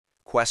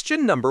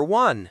Question number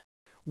 1.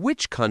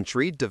 Which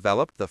country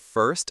developed the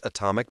first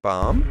atomic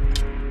bomb?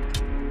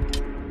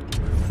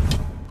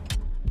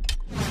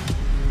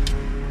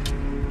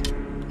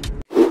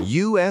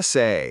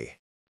 USA.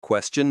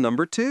 Question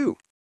number 2.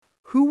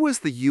 Who was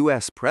the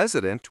U.S.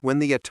 president when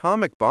the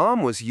atomic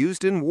bomb was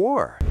used in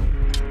war?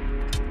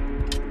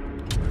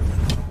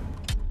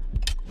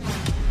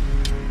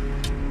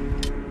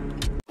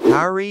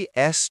 Harry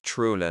S.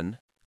 Truman.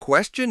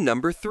 Question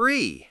number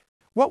 3.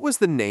 What was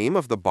the name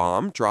of the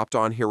bomb dropped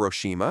on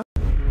Hiroshima?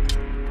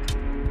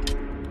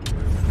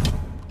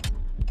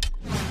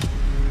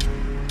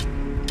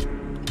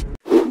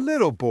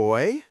 Little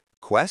boy.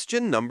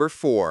 Question number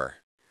 4.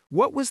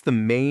 What was the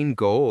main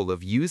goal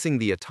of using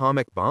the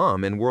atomic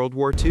bomb in World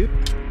War II?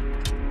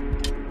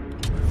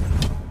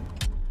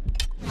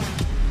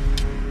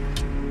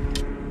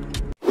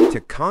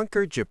 To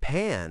conquer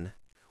Japan.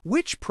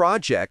 Which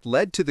project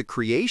led to the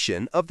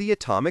creation of the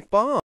atomic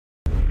bomb?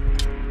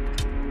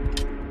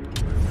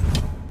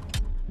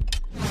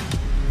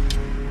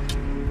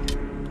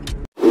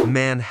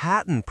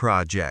 Manhattan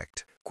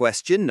Project.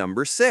 Question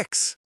number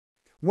 6.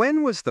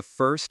 When was the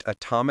first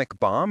atomic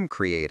bomb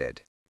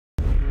created?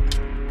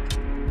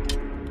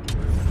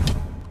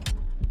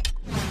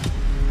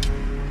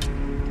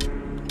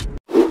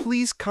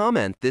 Please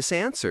comment this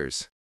answers.